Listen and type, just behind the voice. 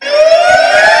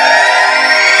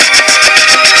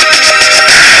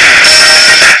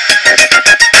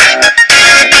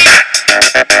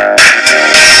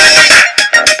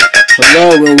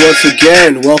Hello, and once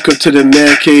again, welcome to the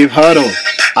Man Cave Huddle.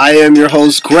 I am your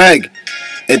host, Greg,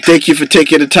 and thank you for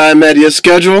taking the time out of your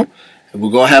schedule. And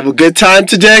we're going to have a good time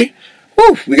today.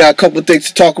 We got a couple of things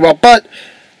to talk about, but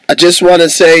I just want to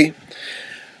say,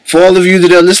 for all of you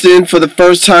that are listening for the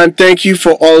first time, thank you.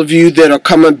 For all of you that are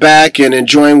coming back and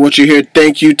enjoying what you hear,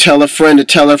 thank you. Tell a friend to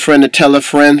tell a friend to tell a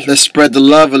friend. Let's spread the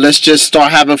love and let's just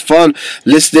start having fun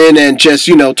listening and just,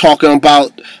 talking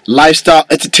about lifestyle,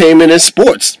 entertainment, and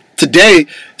sports. Today,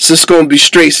 it's just going to be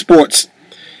straight sports.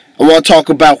 I want to talk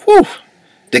about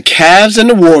the Cavs and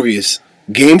the Warriors,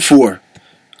 Game 4.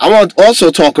 I want to also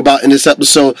talk about in this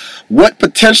episode what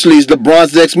potentially is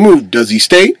LeBron's next move. Does he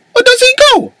stay or does he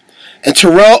go? And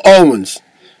Terrell Owens.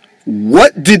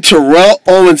 What did Terrell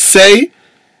Owens say,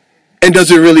 and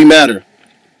does it really matter?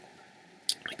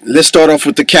 Let's start off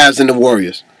with the Cavs and the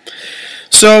Warriors.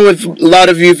 So, if a lot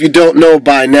of you, if you don't know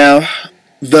by now,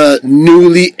 the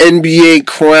newly NBA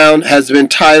crown has been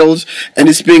titled, and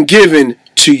it's been given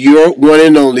to your one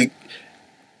and only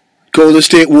Golden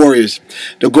State Warriors.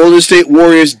 The Golden State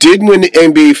Warriors did win the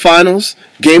NBA Finals,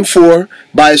 Game 4,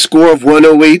 by a score of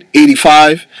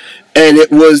 108-85. And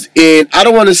it was I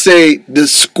don't want to say the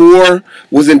score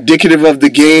was indicative of the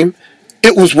game.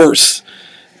 It was worse.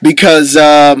 Because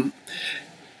the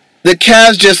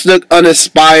Cavs just looked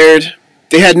uninspired.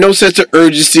 They had no sense of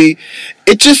urgency.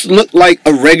 It just looked like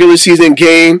a regular season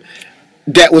game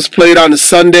that was played on a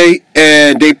Sunday,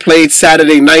 and they played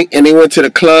Saturday night, and they went to the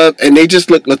club, and they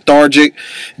just looked lethargic.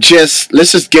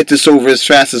 Let's just get this over as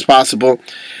fast as possible.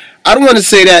 I don't want to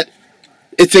say that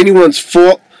it's anyone's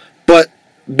fault, but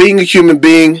being a human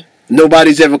being,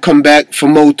 nobody's ever come back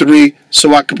from 0-3,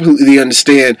 so I completely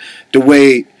understand the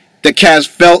way the Cavs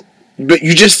felt. But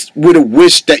you just would have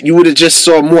wished that you would have just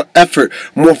saw more effort,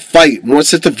 more fight, more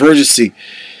sense of urgency.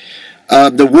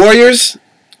 The Warriors,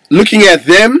 looking at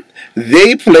them,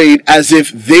 they played as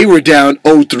if they were down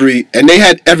 0-3, and they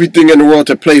had everything in the world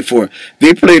to play for.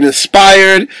 They played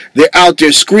inspired. They're out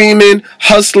there screaming,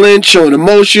 hustling, showing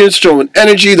emotions, showing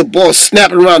energy. The ball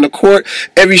snapping around the court.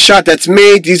 Every shot that's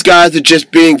made, these guys are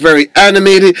just being very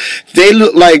animated. They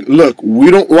look like, we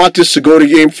don't want this to go to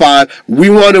Game 5. We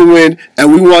want to win,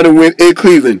 and we want to win in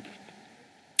Cleveland.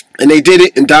 And they did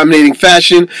it in dominating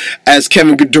fashion as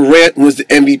Kevin Durant was the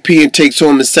MVP and takes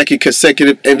home his second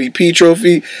consecutive MVP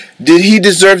trophy. Did he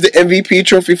deserve the MVP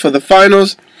trophy for the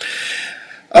finals?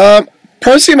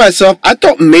 Personally, myself, I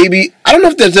thought maybe, I don't know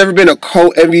if there's ever been a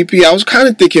co-MVP. I was kind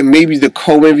of thinking maybe the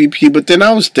co-MVP, but then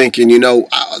I was thinking,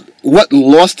 what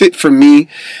lost it for me,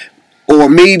 or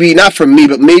maybe not for me,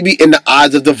 but maybe in the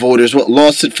eyes of the voters, what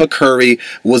lost it for Curry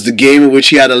was the game in which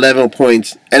he had 11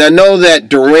 points. And I know that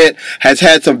Durant has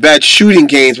had some bad shooting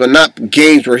games, but not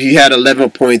games where he had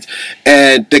 11 points.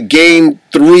 And the game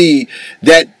 3,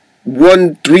 that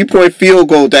one 3-point field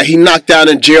goal that he knocked down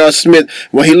in J.R. Smith,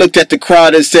 when he looked at the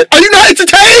crowd and said, "Are you not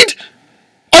entertained?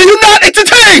 Are you not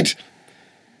entertained?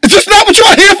 Is this not what you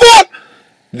are here for?"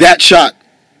 That shot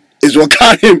is what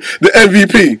got him the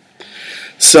MVP.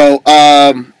 So,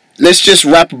 let's just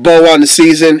wrap a bow on the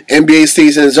season. NBA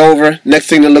season is over. Next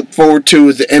thing to look forward to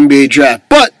is the NBA draft.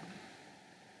 But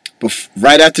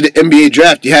right after the NBA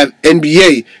draft, you have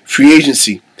NBA free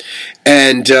agency.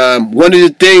 And one of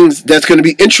the things that's going to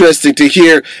be interesting to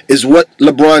hear is what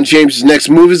LeBron James' next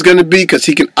move is going to be, because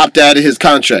he can opt out of his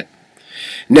contract.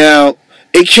 Now,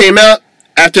 it came out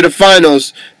after the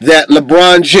finals that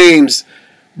LeBron James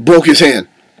broke his hand.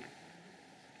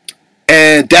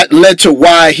 And that led to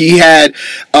why he had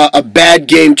a bad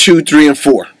game 2, 3, and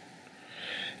 4.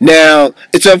 Now,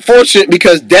 it's unfortunate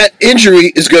because that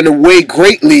injury is going to weigh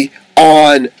greatly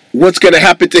on what's going to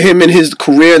happen to him in his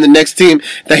career in the next team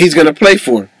that he's going to play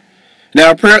for.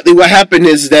 Now, apparently what happened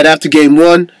is that after game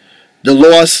 1, the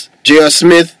loss, J.R.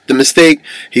 Smith, the mistake,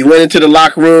 he went into the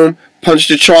locker room, punched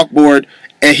the chalkboard,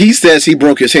 and he says he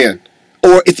broke his hand.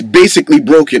 Or it's basically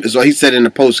broken, is what he said in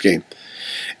the postgame.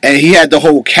 And he had the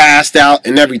whole cast out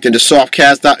and everything, the soft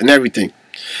cast out and everything.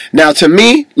 Now, to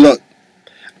me, look,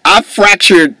 I've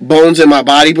fractured bones in my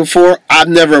body before. I've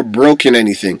never broken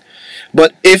anything.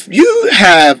 But if you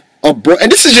have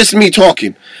and this is just me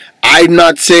talking, I'm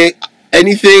not saying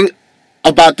anything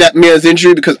about that man's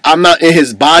injury because I'm not in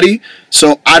his body,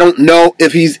 so I don't know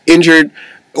if he's injured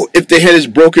or if the head is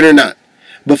broken or not.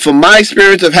 But from my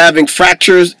experience of having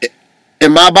fractures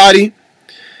in my body,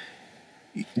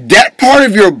 that part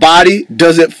of your body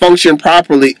doesn't function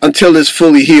properly until it's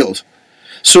fully healed.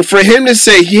 So for him to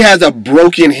say he has a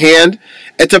broken hand,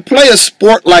 and to play a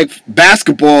sport like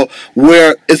basketball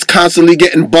where it's constantly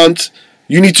getting bumped,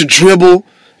 you need to dribble,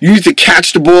 you need to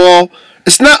catch the ball.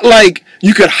 It's not like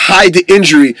you could hide the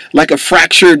injury like a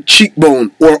fractured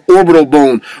cheekbone or orbital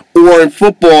bone. Or in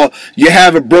football, you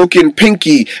have a broken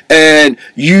pinky and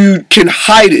you can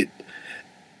hide it.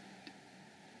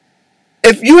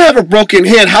 If you have a broken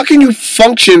hand, how can you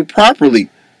function properly?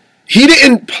 He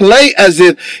didn't play as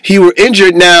if he were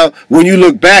injured. Now, when you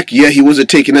look back, yeah, he wasn't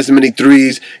taking as many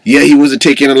threes. Yeah, he wasn't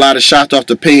taking a lot of shots off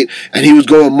the paint. And he was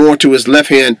going more to his left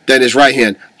hand than his right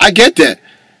hand. I get that.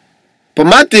 But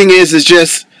my thing is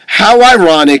just how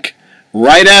ironic.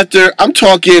 Right after, I'm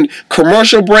talking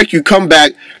commercial break, you come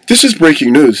back. This is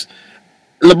breaking news.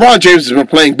 LeBron James has been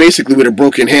playing basically with a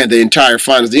broken hand the entire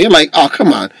finals. You're like, oh,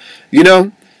 come on. You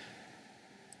know?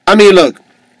 I mean, look.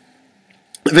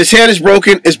 If his hand is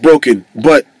broken, it's broken.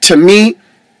 But to me,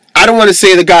 I don't want to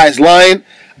say the guy is lying.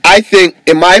 I think,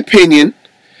 in my opinion,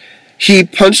 he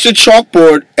punched the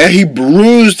chalkboard and he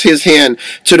bruised his hand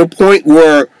to the point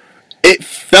where it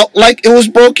felt like it was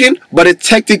broken, but it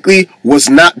technically was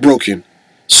not broken.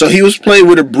 So he was playing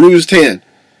with a bruised hand.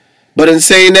 But in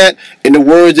saying that, in the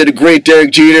words of the great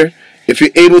Derek Jeter, if you're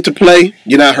able to play,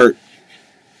 you're not hurt.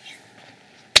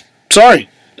 Sorry.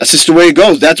 That's just the way it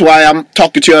goes. That's why I'm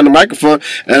talking to you on the microphone,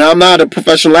 and I'm not a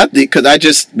professional athlete because I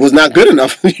just was not good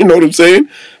enough. You know what I'm saying?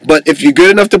 But if you're good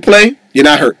enough to play, you're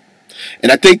not hurt.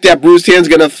 And I think that bruised hand is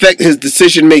going to affect his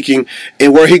decision-making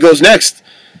and where he goes next.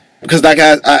 Because like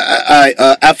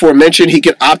I aforementioned, he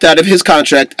can opt out of his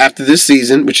contract after this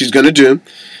season, which he's going to do,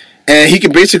 and he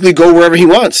can basically go wherever he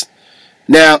wants.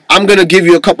 Now, I'm going to give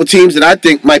you a couple teams that I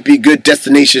think might be good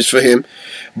destinations for him.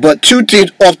 But two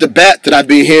teams off the bat that I've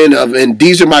been hearing of, and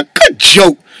these are my good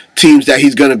joke teams that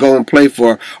he's going to go and play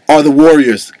for, are the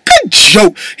Warriors. Good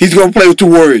joke. He's going to play with the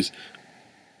Warriors.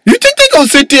 You think they're going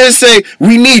to sit there and say,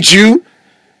 we need you,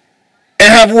 and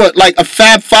have what, like a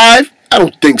Fab Five? I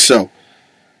don't think so.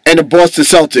 And the Boston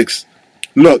Celtics.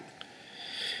 Look,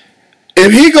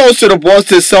 if he goes to the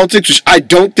Boston Celtics, which I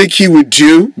don't think he would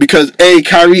do, because A,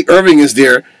 Kyrie Irving is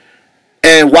there,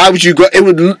 and why would you go?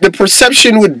 The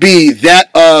perception would be that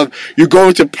of you're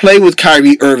going to play with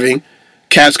Kyrie Irving.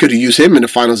 Cavs could have used him in the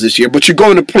finals this year, but you're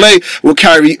going to play with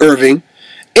Kyrie Irving,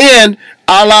 and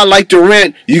a la like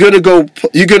Durant, you're gonna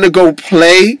go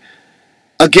play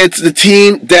against the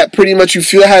team that pretty much you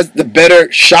feel has the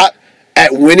better shot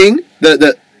at winning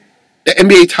the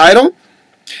NBA title.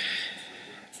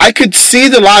 I could see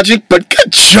the logic, but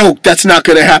good joke. That's not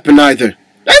going to happen either.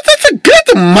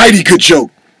 That's a mighty good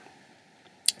joke.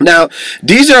 Now,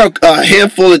 these are a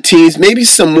handful of teams. Maybe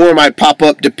some more might pop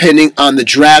up depending on the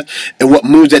draft and what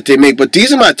moves that they make. But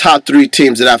these are my top three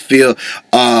teams that I feel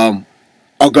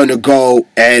are going to go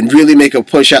and really make a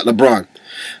push at LeBron.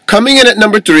 Coming in at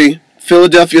number 3,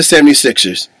 Philadelphia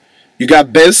 76ers. You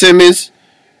got Ben Simmons.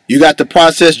 You got the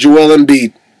process, Joel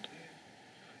Embiid.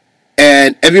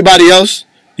 And everybody else,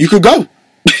 you could go.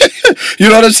 You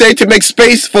know what I'm saying? To make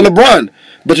space for LeBron.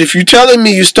 But if you're telling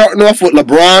me you're starting off with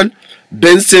LeBron,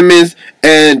 Ben Simmons,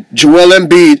 and Joel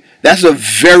Embiid, that's a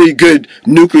very good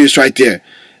nucleus right there.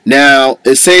 Now,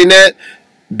 in saying that,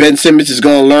 Ben Simmons is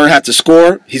going to learn how to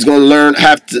score. He's going to learn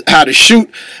how to shoot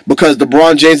because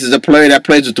LeBron James is a player that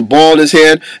plays with the ball in his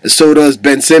hand, and so does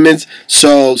Ben Simmons.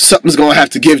 So something's going to have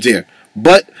to give there.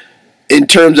 But in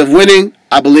terms of winning,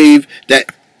 I believe that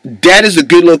is a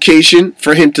good location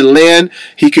for him to land.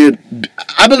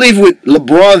 I believe with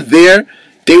LeBron there,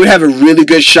 they would have a really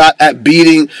good shot at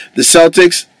beating the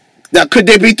Celtics. Now, could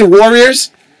they beat the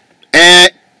Warriors?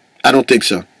 I don't think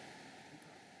so.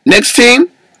 Next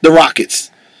team, the Rockets.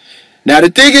 Now, the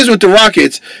thing is with the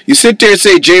Rockets, you sit there and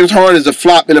say James Harden is a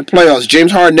flop in the playoffs.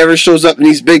 James Harden never shows up in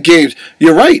these big games.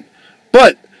 You're right.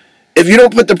 But if you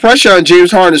don't put the pressure on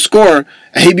James Harden to score,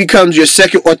 and he becomes your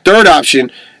second or third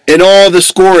option, and all the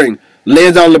scoring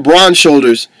lands on LeBron's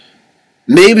shoulders,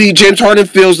 maybe James Harden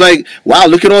feels like, wow,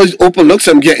 look at all these open looks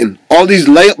I'm getting. All these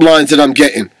layup lines that I'm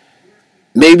getting.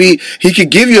 Maybe he could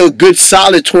give you a good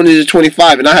solid 20 to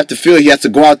 25, and I have to feel he has to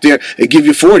go out there and give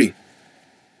you 40.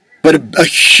 But a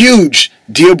huge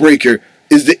deal breaker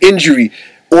is the injury,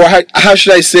 or how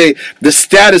should I say, the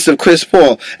status of Chris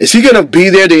Paul. Is he going to be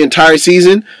there the entire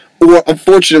season? Or,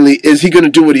 unfortunately, is he going to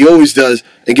do what he always does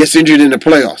and gets injured in the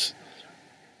playoffs?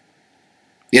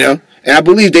 You know? And I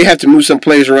believe they have to move some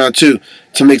players around, too,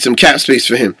 to make some cap space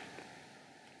for him.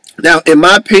 Now, in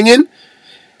my opinion,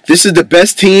 this is the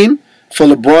best team for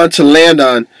LeBron to land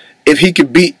on if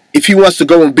he wants to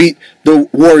go and beat the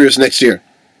Warriors next year.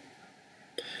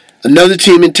 Another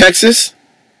team in Texas,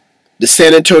 the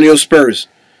San Antonio Spurs.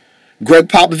 Greg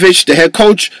Popovich, the head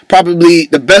coach, probably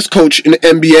the best coach in the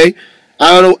NBA.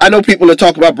 I know people that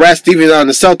talk about Brad Stevens on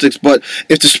the Celtics, but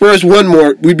if the Spurs won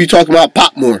more, we'd be talking about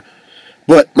Pop more.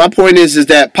 But my point is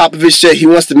that Popovich said he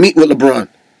wants to meet with LeBron.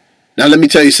 Now, let me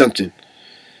tell you something.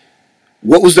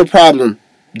 What was the problem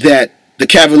that the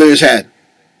Cavaliers had?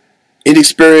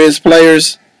 Inexperienced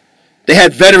players. They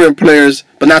had veteran players,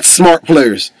 but not smart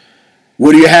players.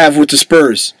 What do you have with the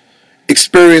Spurs?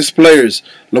 Experienced players.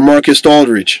 LaMarcus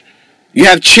Aldridge. You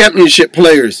have championship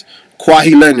players.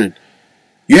 Kawhi Leonard.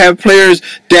 You have players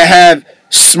that have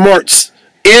smarts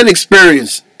and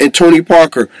experience in Tony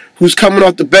Parker, who's coming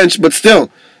off the bench, but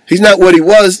still, he's not what he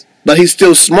was, but he's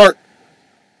still smart.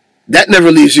 That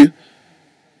never leaves you.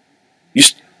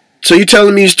 So you're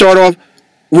telling me you start off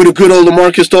with a good old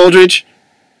LaMarcus Aldridge?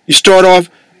 You start off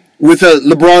with a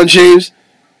LeBron James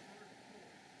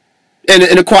and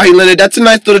a Kawhi Leonard? That's a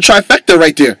nice little trifecta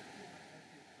right there.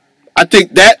 I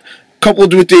think that,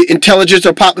 coupled with the intelligence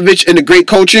of Popovich and the great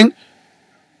coaching,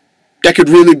 that could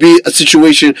really be a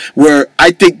situation where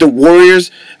I think the Warriors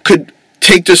could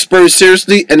take the Spurs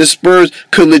seriously and the Spurs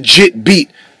could legit beat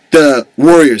the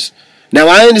Warriors. Now,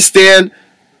 I understand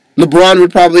LeBron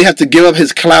would probably have to give up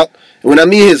his clout. And when I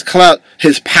mean his clout,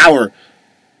 his power,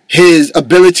 his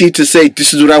ability to say,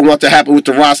 this is what I want to happen with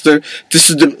the roster, this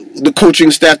is the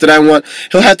coaching staff that I want,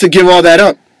 he'll have to give all that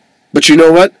up. But you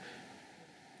know what?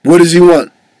 What does he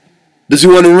want? Does he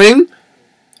want a ring?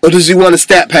 Or does he want a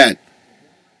stat pad?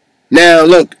 Now,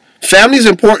 look, family's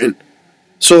important.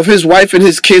 So if his wife and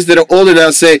his kids that are older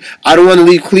now say, I don't want to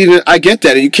leave Cleveland, I get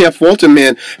that. And you can't fault a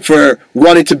man for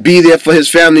wanting to be there for his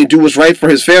family and do what's right for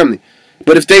his family.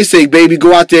 But if they say, baby,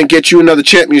 go out there and get you another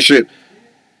championship.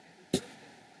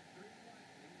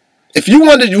 If you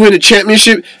want to win a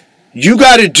championship, you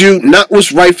got to do not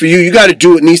what's right for you. You got to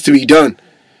do what needs to be done.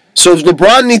 So if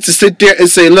LeBron needs to sit there and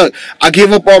say, look, I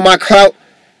give up all my clout,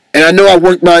 and I know I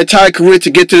worked my entire career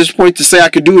to get to this point to say I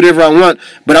could do whatever I want,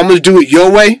 but I'm going to do it your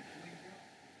way.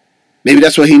 Maybe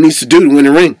that's what he needs to do to win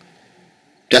a ring.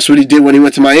 That's what he did when he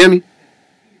went to Miami.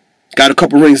 Got a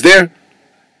couple rings there.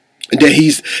 And then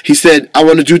he said, I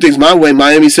want to do things my way.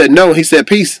 Miami said no. He said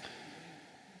peace.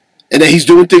 And then he's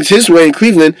doing things his way in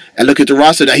Cleveland. And look at the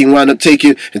roster that he wound up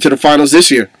taking into the finals this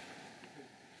year.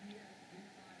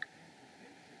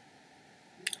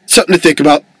 Something to think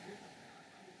about.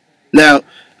 Now,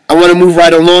 I want to move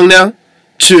right along now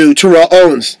to Terrell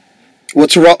Owens. What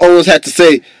Terrell Owens had to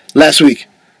say last week.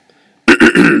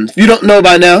 If you don't know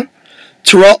by now,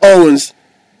 Terrell Owens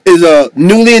is a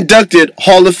newly inducted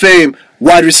Hall of Fame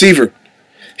wide receiver.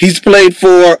 He's played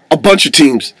for a bunch of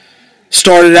teams.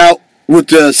 Started out with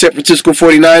the San Francisco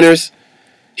 49ers.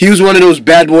 He was one of those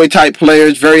bad boy type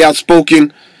players, very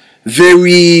outspoken,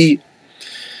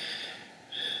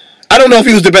 I don't know if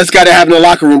he was the best guy to have in the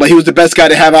locker room, but he was the best guy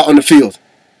to have out on the field.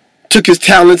 Took his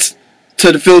talents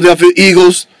to the Philadelphia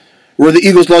Eagles, where the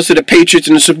Eagles lost to the Patriots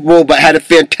in the Super Bowl, but had a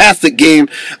fantastic game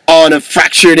on a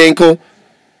fractured ankle.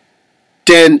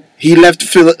 Then he left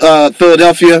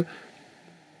Philadelphia,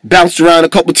 bounced around a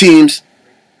couple teams,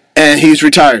 and he's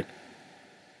retired.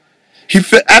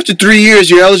 After 3 years,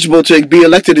 you're eligible to be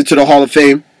elected into the Hall of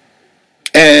Fame,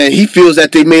 and he feels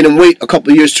that they made him wait a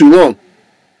couple of years too long.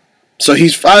 So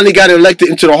he's finally got elected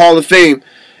into the Hall of Fame,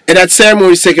 and that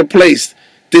ceremony is taking place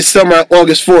this summer,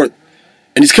 August 4th.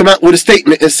 And he's come out with a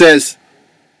statement and says,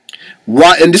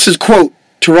 and this is quote,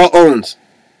 Terrell Owens,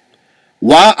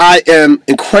 while I am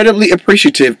incredibly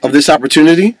appreciative of this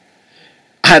opportunity,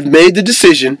 I have made the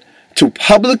decision to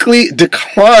publicly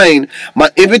decline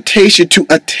my invitation to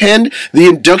attend the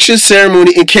induction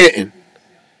ceremony in Canton.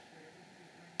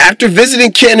 After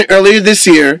visiting Canton earlier this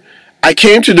year, I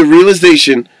came to the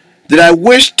realization that I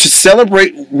wish to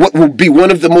celebrate what will be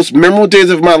one of the most memorable days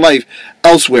of my life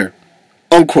elsewhere.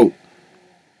 Unquote.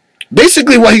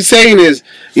 Basically what he's saying is,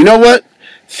 you know what?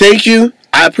 Thank you.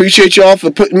 I appreciate y'all for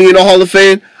putting me in the Hall of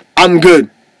Fame. I'm good.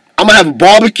 I'm going to have a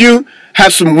barbecue,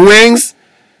 have some wings,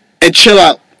 and chill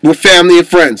out with family and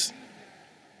friends.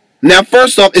 Now,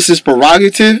 first off, it's his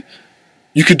prerogative.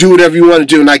 You can do whatever you want to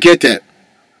do, and I get that.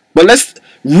 But let's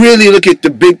really look at the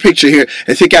big picture here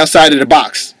and think outside of the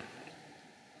box.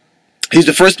 He's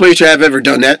the first player to have ever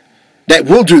done that. That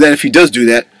will do that if he does do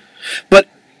that. But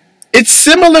it's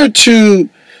similar to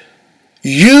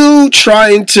you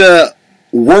trying to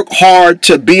work hard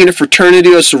to be in a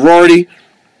fraternity or sorority,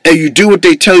 and you do what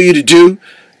they tell you to do,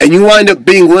 and you wind up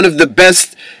being one of the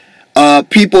best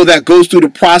people that goes through the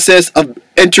process of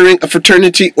entering a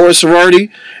fraternity or a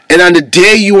sorority, and on the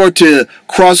day you are to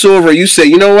cross over, you say,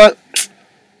 you know what?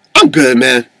 I'm good,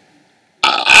 man.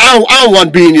 I don't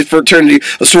want to be in your fraternity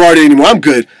or sorority anymore. I'm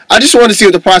good. I just want to see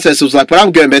what the process was like, but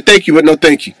I'm good, man. Thank you, but no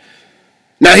thank you.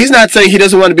 Now, he's not saying he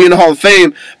doesn't want to be in the Hall of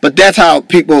Fame, but that's how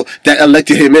people that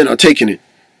elected him in are taking it.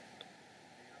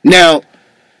 Now,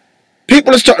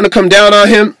 people are starting to come down on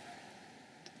him.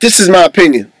 This is my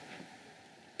opinion.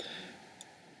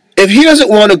 if he doesn't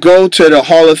want to go to the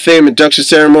Hall of Fame induction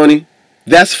ceremony,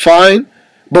 that's fine.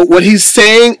 But what he's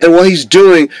saying and what he's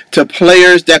doing to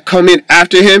players that come in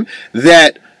after him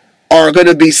that are going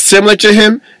to be similar to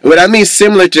him, what I mean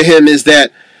similar to him is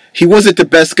that he wasn't the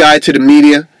best guy to the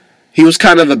media. He was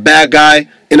kind of a bad guy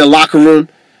in the locker room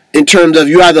in terms of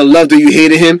you either loved or you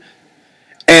hated him.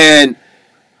 And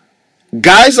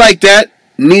guys like that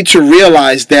need to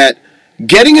realize that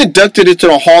getting inducted into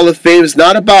the Hall of Fame is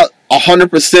not about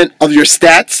 100% of your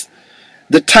stats.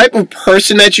 The type of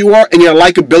person that you are and your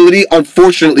likability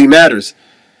unfortunately matters.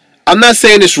 I'm not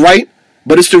saying it's right,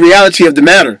 but it's the reality of the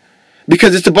matter.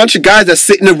 Because it's a bunch of guys that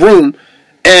sit in a room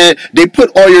and they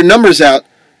put all your numbers out,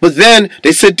 but then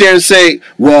they sit there and say,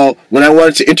 well, when I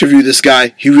wanted to interview this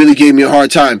guy, he really gave me a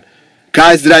hard time.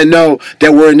 Guys that I know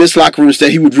that were in this locker room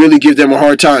said he would really give them a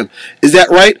hard time. Is that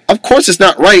right? Of course it's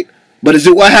not right. But is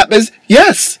it what happens?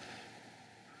 Yes.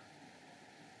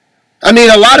 I mean,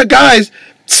 a lot of guys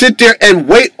sit there and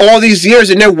wait all these years,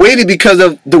 and they're waiting because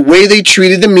of the way they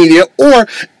treated the media, or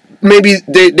maybe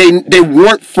they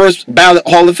weren't first ballot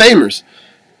Hall of Famers.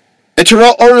 And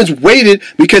Terrell Owens waited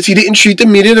because he didn't treat the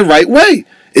media the right way.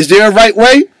 Is there a right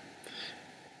way?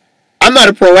 I'm not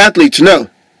a pro athlete to know.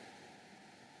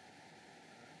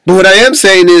 But what I am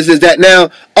saying is that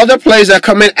now other players that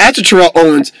come in after Terrell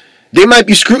Owens, they might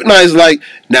be scrutinized like,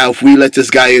 now if we let this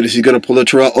guy in, is he going to pull a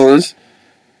Terrell Owens?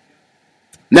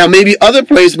 Now maybe other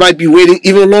players might be waiting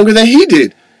even longer than he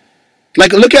did.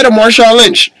 Like look at a Marshawn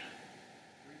Lynch.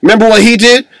 Remember what he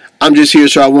did? I'm just here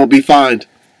so I won't be fined.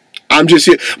 I'm just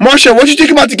here. Marshawn, what do you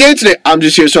think about the game today? I'm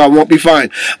just here so I won't be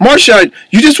fined. Marshawn,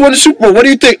 you just won the Super Bowl. What do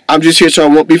you think? I'm just here so I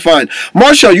won't be fined.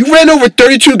 Marshawn, you ran over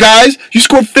 32 guys. You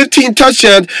scored 15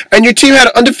 touchdowns, and your team had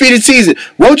an undefeated season.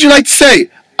 What would you like to say?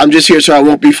 I'm just here so I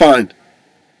won't be fined.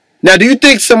 Now, do you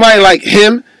think somebody like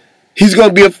him, he's going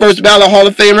to be a first ballot Hall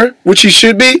of Famer, which he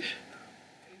should be?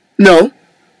 No.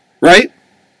 Right?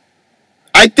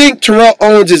 I think Terrell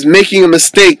Owens is making a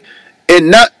mistake, and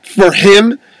not for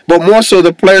him, but more so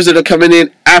the players that are coming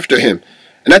in after him.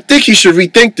 And I think he should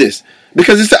rethink this,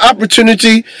 because it's an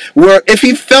opportunity where if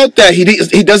he felt that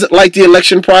he doesn't like the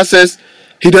election process,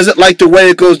 he doesn't like the way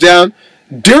it goes down,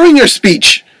 during your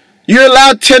speech, you're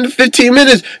allowed 10 to 15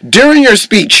 minutes during your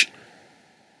speech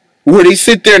where they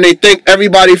sit there and they thank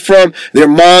everybody from their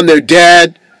mom, their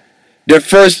dad, their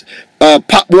first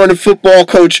Pop Warner football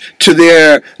coach to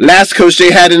their last coach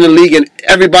they had in the league, and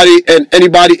everybody and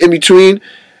anybody in between.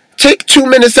 Take 2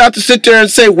 minutes out to sit there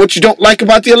and say what you don't like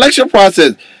about the election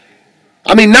process.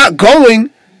 I mean, not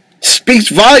going speaks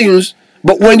volumes,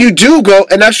 but when you do go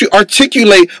and actually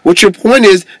articulate what your point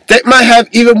is, that might have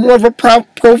even more of a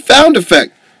profound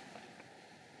effect.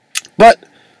 But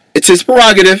it's his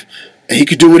prerogative, and he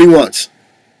could do what he wants.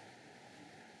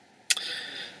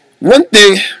 One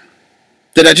thing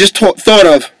that I just thought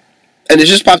of, and it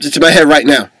just popped into my head right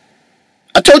now.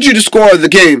 I told you the score of the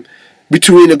game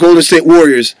between the Golden State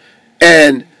Warriors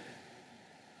and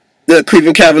the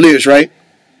Cleveland Cavaliers, right?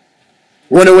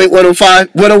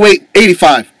 108-105,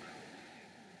 108-85.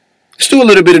 Let's do a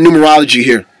little bit of numerology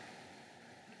here.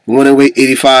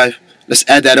 108-85. Let's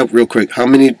add that up real quick. How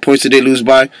many points did they lose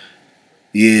by?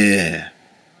 Yeah,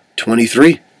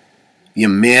 23. Your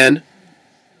man,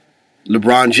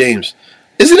 LeBron James.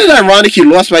 Isn't it ironic he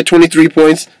lost by 23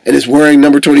 points and is wearing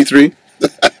number 23?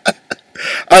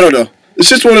 I don't know. It's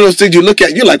just one of those things you look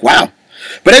at, you're like, wow.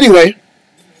 But anyway,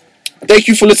 thank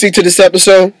you for listening to this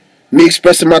episode. Me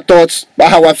expressing my thoughts about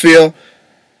how I feel.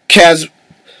 Cavs,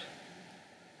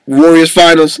 Warriors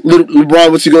finals.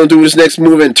 LeBron, what's he going to do with his next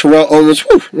move? And Terrell Owens,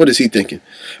 what is he thinking?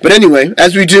 But anyway,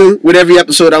 as we do with every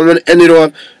episode, I want to end it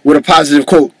off with a positive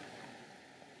quote.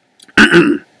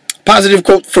 Positive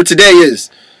quote for today is,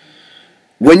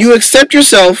 when you accept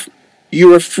yourself,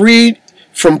 you are freed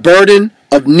from burden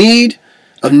of needing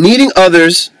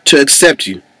others to accept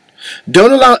you.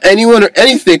 Don't allow anyone or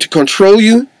anything to control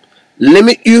you,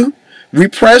 limit you,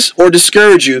 repress, or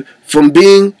discourage you from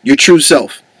being your true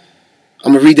self.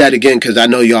 I'm going to read that again because I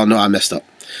know y'all know I messed up.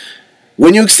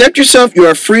 When you accept yourself, you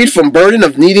are freed from burden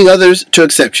of needing others to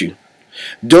accept you.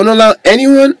 Don't allow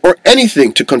anyone or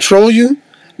anything to control you,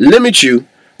 limit you,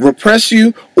 repress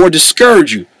you, or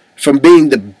discourage you from being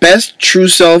the best true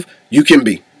self you can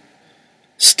be.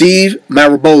 Steve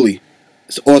Maraboli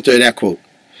is the author of that quote.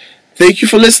 Thank you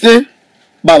for listening.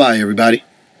 Bye-bye, everybody.